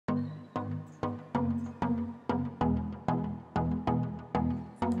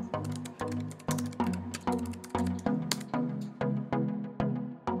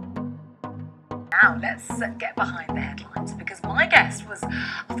Now, let's get behind the headlines, because my guest was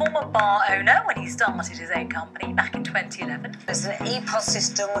a former bar owner when he started his own company back in 2011. There's an EPOS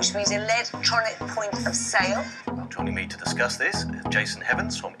system, which means electronic point of sale. Well, joining me to discuss this is Jacyn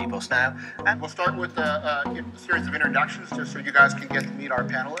Heavens from EPOS Now. And we'll start with a series of introductions just so you guys can get to meet our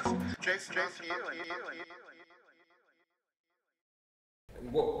panelists. Jacyn,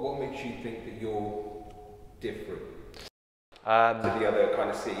 What makes you think that you're different to the other kind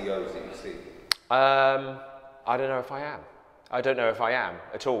of CEOs that you see? I don't know if I am. I don't know if I am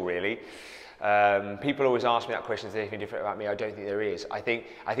at all, really. People always ask me that question, is there anything different about me? I don't think there is. I think,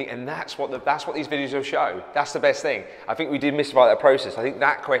 and that's what these videos will show. That's the best thing. I think we demystify that process. I think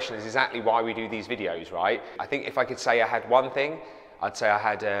that question is exactly why we do these videos, right? I think if I could say I had one thing, I'd say I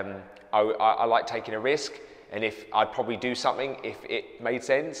had, I like taking a risk, and if I'd probably do something if it made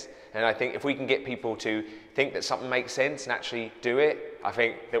sense. And I think if we can get people to think that something makes sense and actually do it, I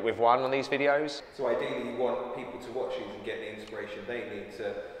think that we've won on these videos. So ideally you want people to watch these and get the inspiration they need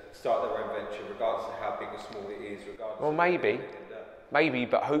to start their own venture, regardless of how big or small it is, regardless. Well, maybe,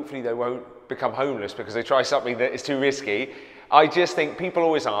 but hopefully they won't become homeless because they try something that is too risky. I just think people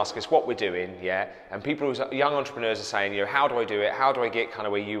always ask us what we're doing, yeah, and young entrepreneurs are saying, you know, how do I do it? How do I get kind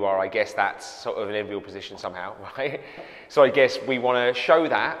of where you are? I guess that's sort of an enviable position somehow, right? So I guess we want to show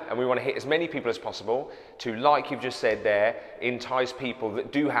that, and we want to hit as many people as possible to, like you've just said there, entice people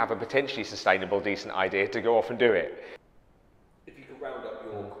that do have a potentially sustainable, decent idea to go off and do it. If you could round up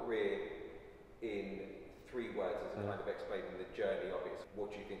your career in 3 words as a kind of explaining the journey of it,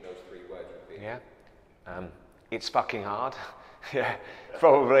 what do you think those 3 words would be? Yeah, it's fucking hard. Yeah,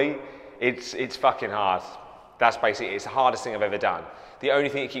 probably. It's fucking hard. That's basically, it's the hardest thing I've ever done. The only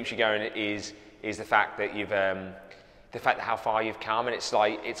thing that keeps you going is the fact that how far you've come, and it's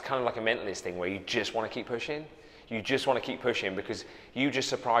kind of like a mentalist thing where you just want to keep pushing. You just want to keep pushing because you just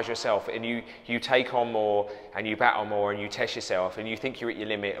surprise yourself, and you take on more, and you battle more, and you test yourself, and you think you're at your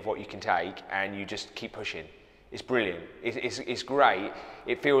limit of what you can take, and you just keep pushing. It's brilliant. It's great.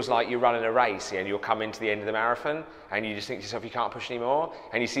 It feels like you're running a race, yeah, and you're coming to the end of the marathon, and you just think to yourself, you can't push anymore.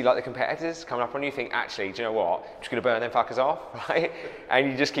 And you see like the competitors coming up on you, you think, actually, do you know what? I'm just going to burn them fuckers off, right? And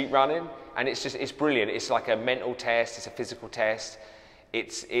you just keep running, and it's brilliant. It's like a mental test. It's a physical test.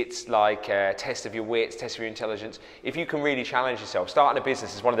 It's like a test of your wits, test of your intelligence. If you can really challenge yourself, starting a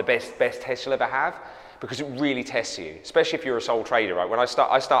business is one of the best tests you'll ever have, because it really tests you, especially if you're a sole trader, right? When I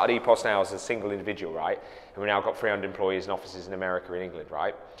started EPOS Now as a single individual, right? And we've now got 300 employees and offices in America and England,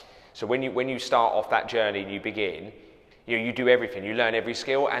 right? So when you start off that journey and you begin, you do everything, you learn every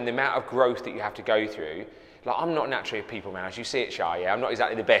skill, and the amount of growth that you have to go through. Like, I'm not naturally a people manager. You see it, Shah, yeah? I'm not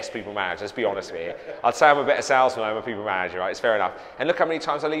exactly the best people manager, let's be honest with you. I'd say I'm a better salesman than I'm a people manager, right? It's fair enough. And look how many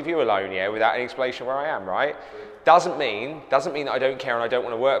times I leave you alone, yeah, without any explanation where I am, right? Doesn't mean that I don't care and I don't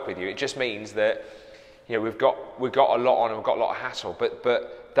want to work with you. It just means that, you know, we've got a lot on and we've got a lot of hassle,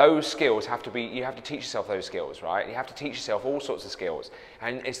 but those skills have to be, you have to teach yourself those skills, right? You have to teach yourself all sorts of skills,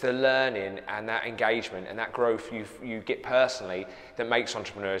 and it's the learning and that engagement and that growth you get personally that makes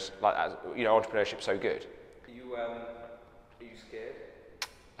entrepreneurs like that, you know, entrepreneurship so good. Are you scared?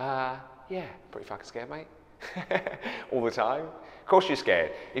 Yeah, pretty fucking scared, mate. All the time. Of course you're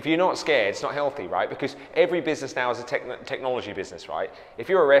scared. If you're not scared, it's not healthy, right? Because every business now is a technology business, right? If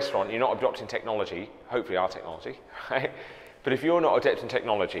you're a restaurant, you're not adopting technology, hopefully our technology, right? But if you're not adopting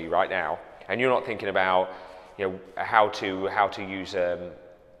technology right now, and you're not thinking about, you know, how to use,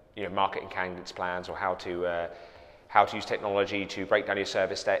 you know, marketing candidates plans, or how to use technology to break down your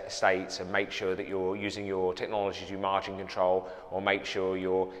service states and make sure that you're using your technology to do margin control, or make sure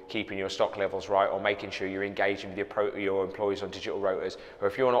you're keeping your stock levels right, or making sure you're engaging with your employees on digital rotas, or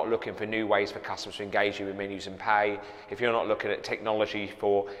if you're not looking for new ways for customers to engage you with menus and pay, if you're not looking at technology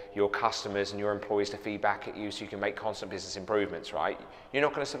for your customers and your employees to feed back at you so you can make constant business improvements, right, you're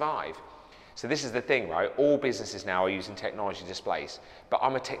not going to survive. So this is the thing, right? All businesses now are using technology to displace, but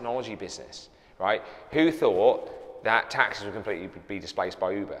I'm a technology business, right? Who thought that taxis would completely be displaced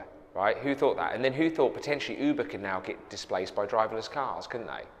by Uber, right? Who thought that? And then who thought potentially Uber could now get displaced by driverless cars, couldn't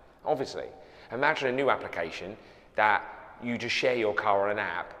they? Obviously. Imagine a new application that you just share your car on an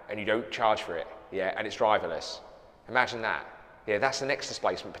app and you don't charge for it, yeah, and it's driverless. Imagine that. Yeah, that's the next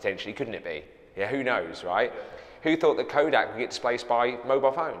displacement potentially, couldn't it be? Yeah, who knows, right? Who thought that Kodak would get displaced by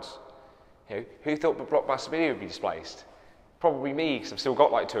mobile phones? You know, who thought that Blockbuster Video would be displaced? Probably me, because I've still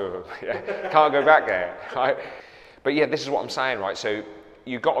got like 2 of them. Yeah? Can't go back there, right? But yeah, this is what I'm saying, right? So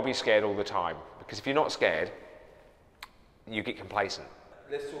you've got to be scared all the time, because if you're not scared, you get complacent.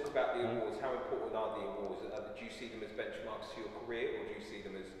 Let's talk about the awards. How important are the awards? Do you see them as benchmarks to your career, or do you see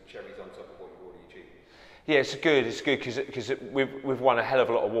them as cherries on top of what you've already achieved? Yeah, it's good because we've won a hell of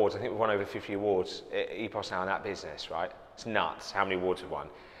a lot of awards. I think we've won over 50 awards at EPOS now in that business, right? It's nuts how many awards we've won.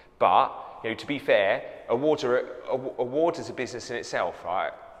 But, you know, to be fair, awards is a business in itself,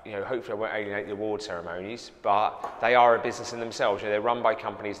 right? You know, hopefully I won't alienate the award ceremonies, but they are a business in themselves. You know, they're run by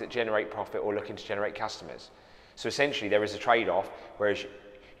companies that generate profit or looking to generate customers. So essentially there is a trade-off, whereas,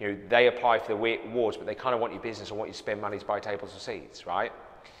 you know, they apply for the awards, but they kind of want your business and want you to spend money to buy tables or seats, right?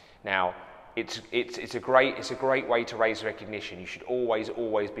 Now, it's a great way to raise recognition. You should always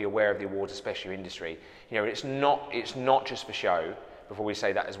be aware of the awards, especially your industry. You know, it's not just for show, before we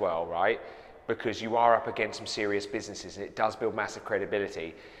say that as well, right? Because you are up against some serious businesses and it does build massive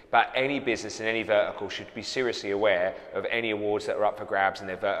credibility. But any business in any vertical should be seriously aware of any awards that are up for grabs in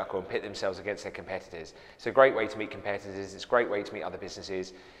their vertical and pit themselves against their competitors. It's a great way to meet competitors, it's a great way to meet other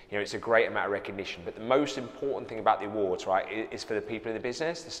businesses, you know, it's a great amount of recognition. But the most important thing about the awards, right, is for the people in the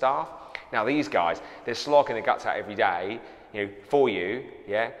business, the staff. Now these guys, they're slogging their guts out every day, you know, for you,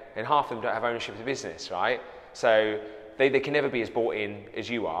 yeah, and half of them don't have ownership of the business, right? So they can never be as bought in as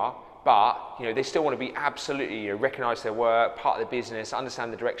you are. But, you know, they still want to be absolutely, you know, recognise their work, part of the business,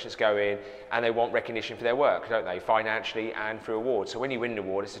 understand the direction it's going, and they want recognition for their work, don't they? Financially and through awards. So when you win an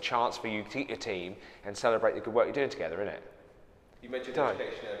award, it's a chance for you to keep your team and celebrate the good work you're doing together, isn't it? You mentioned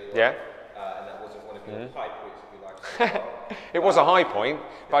education earlier, yeah, and that wasn't one of your high points, if you like. It was a high point,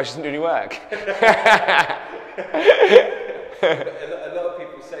 but I just didn't do any work. A lot of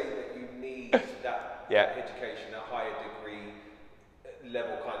people say that you need that education, that higher degree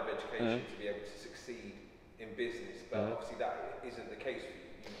level kind of education to be able to succeed in business, but obviously that isn't the case for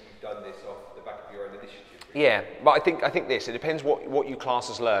you. You've done this off the back of your own initiative. Yeah, but I think this, it depends what you class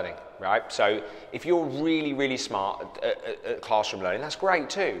as learning, right? So if you're really smart at classroom learning, that's great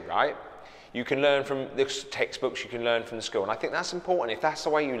too, right? You can learn from the textbooks, you can learn from the school, and I think that's important. If that's the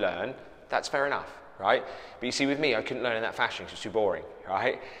way you learn, that's fair enough, right? But you see, with me, I couldn't learn in that fashion because it's too boring,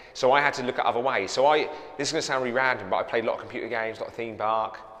 right? So I had to look at other ways. So this is going to sound really random, but I played a lot of computer games, a lot of theme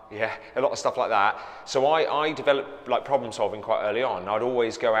park, yeah, a lot of stuff like that. So I developed like problem solving quite early on. I'd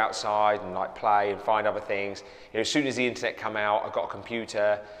always go outside and like play and find other things. You know, as soon as the internet came out, I got a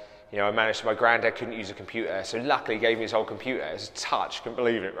computer. You know, my granddad couldn't use a computer, so luckily he gave me his old computer. It was a touch, couldn't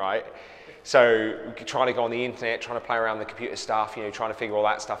believe it, right? So trying to go on the internet, trying to play around the computer stuff, you know, trying to figure all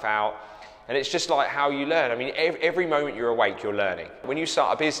that stuff out. And it's just like how you learn. I mean, every moment you're awake, you're learning. When you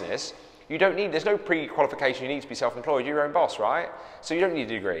start a business, there's no pre-qualification you need to be self-employed. You're your own boss, right? So you don't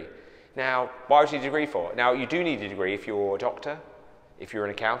need a degree. Now, why would you need a degree for? Now, you do need a degree if you're a doctor, if you're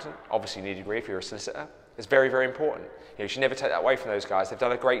an accountant. Obviously, you need a degree if you're a solicitor. It's very, very important. You know, you should never take that away from those guys. They've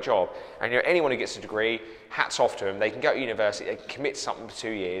done a great job. And you know, anyone who gets a degree, hats off to them. They can go to university, they can commit to something for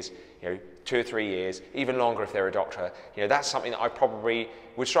 2 years, you know, 2 or 3 years, even longer if they're a doctor. You know, that's something that I probably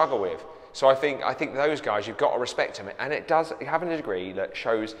would struggle with. So I think those guys, you've got to respect them, and it does, having a degree that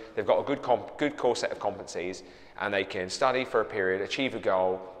shows they've got a good core set of competencies, and they can study for a period, achieve a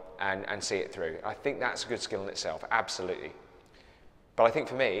goal, and see it through. I think that's a good skill in itself, absolutely. But I think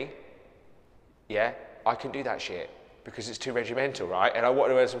for me, yeah, I couldn't do that shit because it's too regimental, right? And I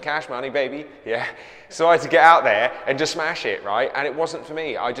wanted to earn some cash money, baby, yeah. So I had to get out there and just smash it, right? And it wasn't for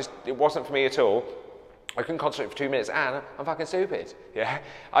me. It wasn't for me at all. I couldn't concentrate for 2 minutes, and I'm fucking stupid, yeah?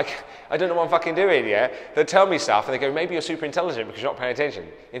 I don't know what I'm fucking doing, yeah? They tell me stuff, and they go, maybe you're super intelligent because you're not paying attention.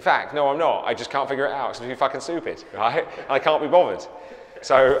 In fact, no, I'm not. I just can't figure it out because I'm fucking stupid, right? And I can't be bothered.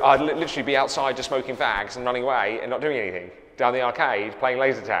 So I'd literally be outside just smoking fags and running away and not doing anything. Down the arcade, playing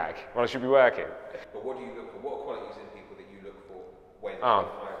laser tag, when I should be working. But what do you look for? What are qualities in people that you look for when hiring?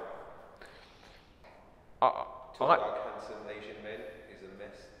 Talk about handsome Asian men is a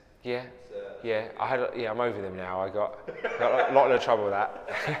mess. Yeah. I'm over them now. I got a lot of trouble with that.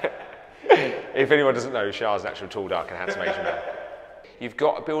 If anyone doesn't know, Shah's an actual tall, dark and handsome Asian man. You've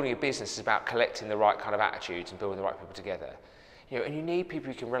got, building a business is about collecting the right kind of attitudes and building the right people together. You know, and you need people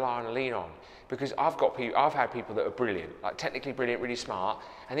you can rely on and lean on. Because I've had people that are brilliant, like technically brilliant, really smart,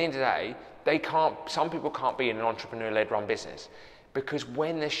 and at the end of the day, some people can't be in an entrepreneur-led run business. Because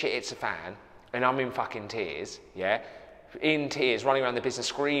when the shit hits a fan, and I'm in fucking tears, yeah, in tears, running around the business,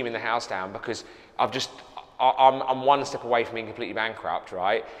 screaming the house down because I'm one step away from being completely bankrupt,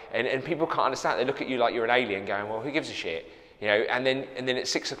 right? And people can't understand. They look at you like you're an alien going, well, who gives a shit? You know, and then at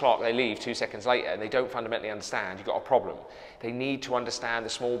 6 o'clock they leave 2 seconds later and they don't fundamentally understand you've got a problem. They need to understand the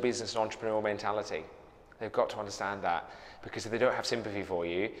small business and entrepreneurial mentality. They've got to understand that, because if they don't have sympathy for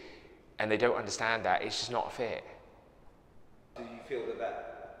you and they don't understand that, it's just not a fit. Do you feel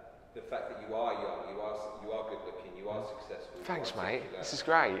that the fact that you are young, you are good looking, you are successful? Thanks, mate. This is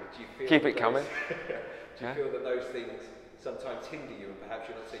great. Keep it coming. Do you feel that those things sometimes hinder you and perhaps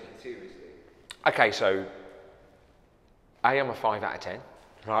you're not taken seriously? Okay, so I'm a 5 out of 10,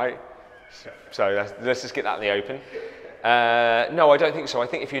 right? So let's just get that in the open. No, I don't think so. I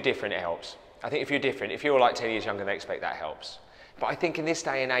think if you're different, it helps. I think if you're different, if you're like 10 years younger, they expect that helps. But I think in this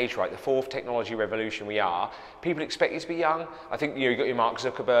day and age, right, the fourth technology revolution we are, people expect you to be young. I think you've got your Mark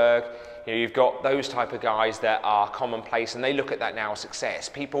Zuckerberg, you've got those type of guys that are commonplace, and they look at that now as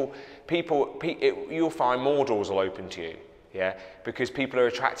success. You'll find more doors will open to you, yeah, because people are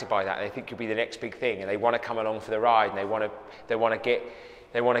attracted by that. They think you'll be the next big thing, and they want to come along for the ride, and they want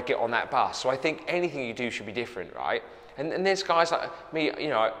to get on that bus. So I think anything you do should be different, right? And there's guys like me,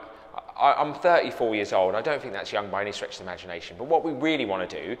 I'm 34 years old. I don't think that's young by any stretch of the imagination. But what we really want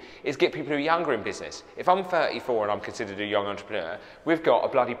to do is get people who are younger in business. If I'm 34 and I'm considered a young entrepreneur, we've got a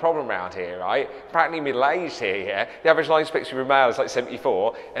bloody problem around here, right? Practically middle-aged here, yeah? The average life expectancy for a male is like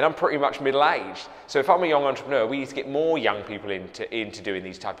 74, and I'm pretty much middle-aged. So if I'm a young entrepreneur, we need to get more young people into doing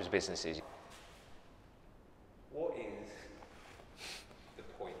these types of businesses. What is the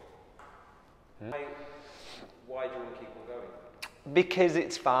point? Why do you want to keep on going? Because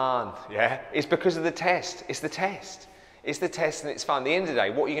it's fun, yeah? It's because of the test. It's the test. It's the test and it's fun. At the end of the day,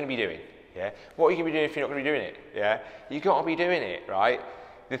 what are you going to be doing? Yeah? What are you going to be doing if you're not going to be doing it? Yeah? You've got to be doing it, right?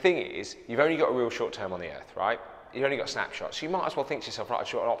 The thing is, you've only got a real short term on the earth, right? You've only got snapshots. So you might as well think to yourself, right, I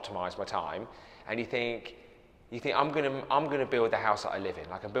should optimize my time. And you think I'm going to build the house that I live in.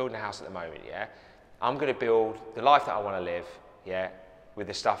 Like I'm building a house at the moment, yeah? I'm going to build the life that I want to live, yeah, with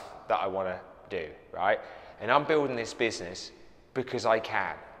the stuff that I want to do, right? And I'm building this business because I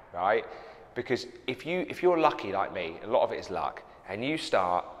can, right? Because if you're lucky like me, a lot of it is luck, and you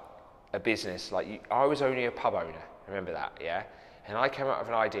start a business I was only a pub owner, remember that, yeah? And I came up with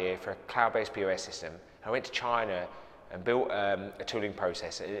an idea for a cloud-based POS system. I went to China and built a tooling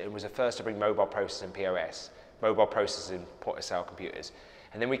process. It was the first to bring mobile processing POS, mobile processing point-of-sale computers.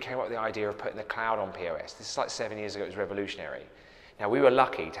 And then we came up with the idea of putting the cloud on POS. This is like 7 years ago, it was revolutionary. Now we were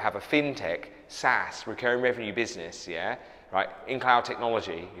lucky to have a fintech, SaaS, recurring revenue business, yeah? Right, in cloud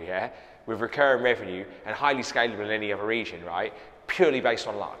technology, yeah, with recurring revenue and highly scalable in any other region, right, purely based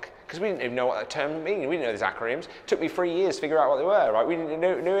on luck. Because we didn't even know what that term means. We didn't know these acronyms. It took me 3 years to figure out what they were, right? We didn't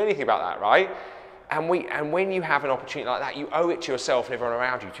know anything about that, right? And when you have an opportunity like that, you owe it to yourself and everyone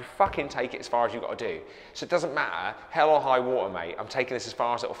around you to fucking take it as far as you've got to do. So it doesn't matter, hell or high water, mate, I'm taking this as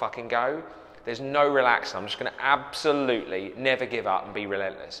far as it'll fucking go. There's no relaxing. I'm just going to absolutely never give up and be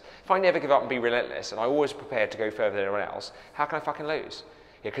relentless. If I never give up and be relentless, and I always prepared to go further than anyone else, how can I fucking lose?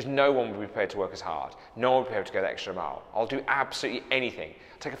 Yeah, because no one will be prepared to work as hard. No one will be prepared to go that extra mile. I'll do absolutely anything.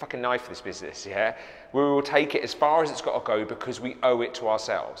 I'll take a fucking knife for this business, yeah? We will take it as far as it's got to go because we owe it to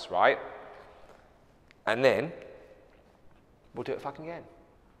ourselves, right? And then, we'll do it fucking again.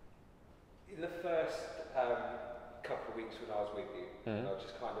 In the first couple of weeks when I was with you, I was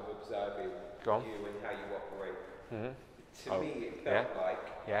just kind of observing you and how you operate. To me, it felt like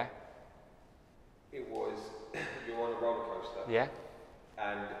it was you're on a roller coaster. Yeah.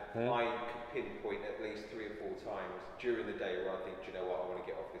 And I could pinpoint at least 3 or 4 times during the day where I think, do you know what, I want to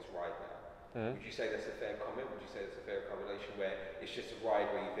get off this ride now. Would you say that's a fair comment? Would you say that's a fair correlation where it's just a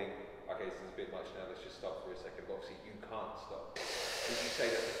ride where you think, okay, this is a bit much now, let's just stop for a second, but obviously you can't stop. Would you say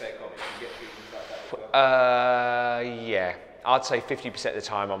that's a fair comment? Do you get feelings like that as well? Yeah. I'd say 50% of the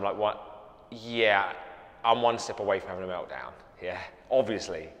time I'm like, what? Yeah, I'm one step away from having a meltdown. Yeah,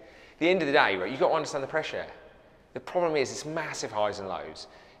 obviously. At the end of the day, right, you've got to understand the pressure. The problem is it's massive highs and lows.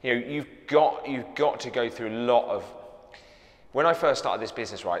 You know, you've got to go through a lot of. When I first started this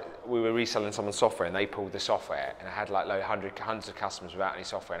business, right, we were reselling someone's software and they pulled the software and I had like hundreds of customers without any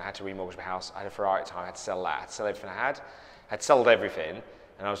software and I had to remortgage my house. I had a Ferrari at the time, I had to sell that, I had to sell everything I had. I had sold everything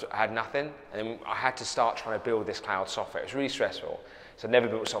and I had nothing, and then I had to start trying to build this cloud software. It was really stressful. So I'd never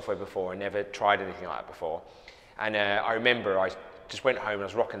built software before, I never tried anything like that before. And I remember I just went home and I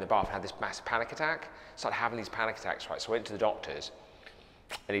was rocking the bath and had this massive panic attack. Started having these panic attacks, right? So I went to the doctors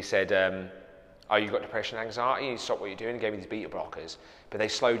and he said, oh, you've got depression and anxiety, you stop what you're doing. He gave me these beta blockers, but they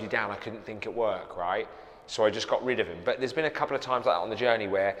slowed you down. I couldn't think at work, right? So I just got rid of him. But there's been a couple of times like that on the journey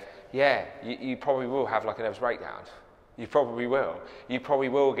where, yeah, you probably will have like a nervous breakdown. You probably will. You probably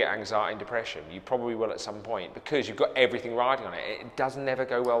will get anxiety and depression. You probably will at some point because you've got everything riding on it. It does never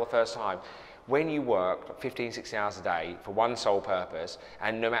go well the first time. When you work 15, 16 hours a day for one sole purpose,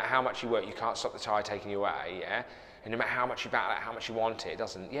 and no matter how much you work, you can't stop the tire taking you away, yeah? And no matter how much you battle it, how much you want it, it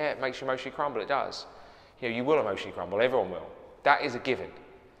doesn't. Yeah, it makes you emotionally crumble, it does. You know, you will emotionally crumble, everyone will. That is a given.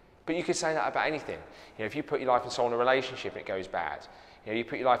 But you could say that about anything. You know, if you put your life and soul in a relationship and it goes bad, you know, you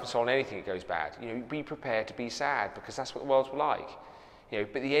put your life and soul in anything, it goes bad. You know, be prepared to be sad because that's what the world's like. You know,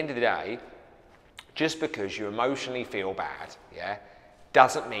 but at the end of the day, just because you emotionally feel bad, yeah,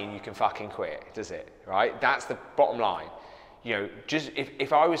 doesn't mean you can fucking quit, does it? Right? That's the bottom line. You know, just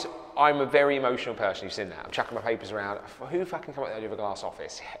if I'm a very emotional person, you've seen that. I'm chucking my papers around. Who fucking come up there with a glass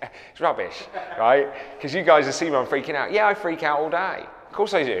office? It's rubbish, right? Because you guys have seen me, I'm freaking out. Yeah, I freak out all day. Of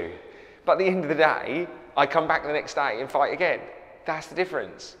course I do. But at the end of the day, I come back the next day and fight again. That's the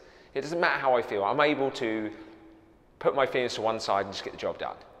difference. It doesn't matter how I feel. I'm able to put my feelings to one side and just get the job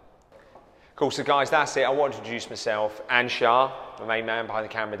done. Cool, so guys, that's it. I want to introduce myself and Shah, my main man behind the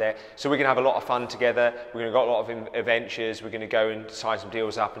camera there. So we're going to have a lot of fun together. We're going to got a lot of adventures. We're going to go and sign some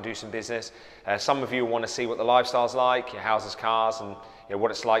deals up and do some business. Some of you want to see what the lifestyle's like, your houses, cars, and what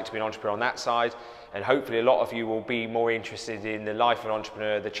it's like to be an entrepreneur on that side. And hopefully a lot of you will be more interested in the life of an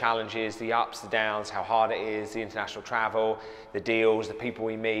entrepreneur, the challenges, the ups, the downs, how hard it is, the international travel, the deals, the people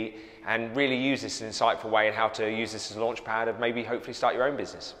we meet, and really use this in an insightful way and how to use this as a launch pad of maybe hopefully start your own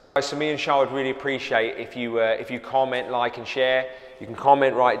business. So me and Shah would really appreciate if you comment, like and share. You can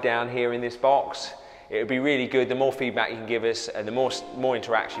comment right down here in this box. It would be really good. The more feedback you can give us and the more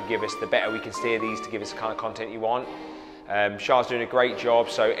interaction you give us, the better we can steer these to give us the kind of content you want. Shah's doing a great job,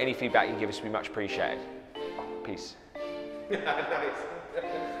 so any feedback you can give us would be much appreciated. Peace. Nice.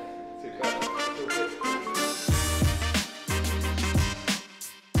 Super.